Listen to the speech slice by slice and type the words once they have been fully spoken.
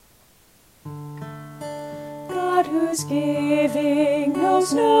whose giving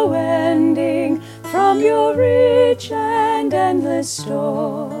knows no ending, from your rich and endless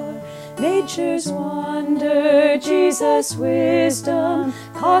store. Nature's wonder, Jesus' wisdom,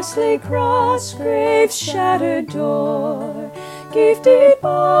 costly cross, grave's shattered door. Gifted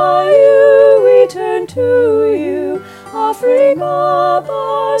by you, we turn to you, offering up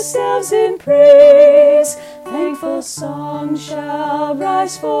ourselves in praise. Thankful song shall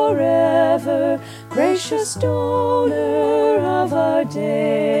rise forever, gracious donor of our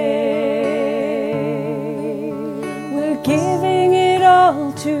day. We're giving it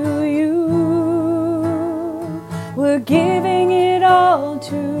all to you. We're giving it all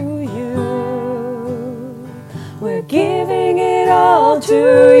to you. We're giving it all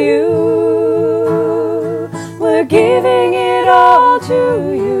to you. We're giving it all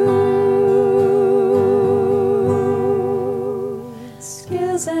to you.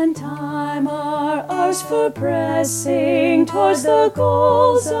 Skills and time are ours for pressing towards the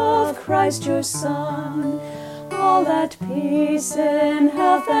goals of Christ your Son. All that peace and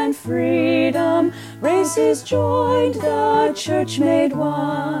health and freedom, races joined, the church made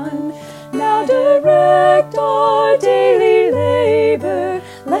one. Now direct our daily labor,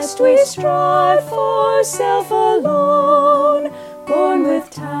 lest we strive for self alone. Born with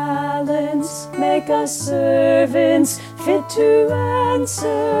talents, make us servants, fit to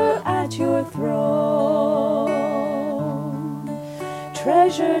answer at your throne.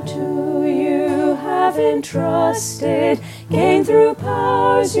 Treasure to you have entrusted, gained through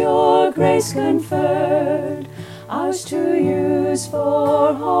powers your grace conferred. Ours to use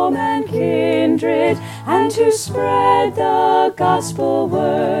for home and kindred, and to spread the gospel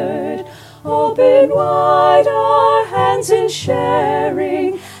word. Open wide our hands in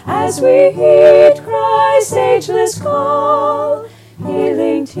sharing, as we heed Christ's ageless call.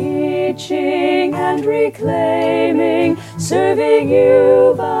 Healing, teaching, and reclaiming, serving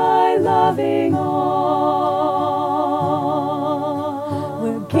you by loving all.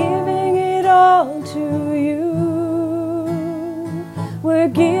 We're giving it all to you. We're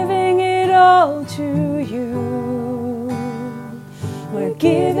giving it all to you. We're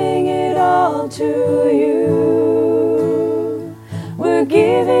giving it all to you. We're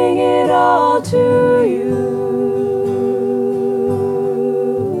giving it all to you.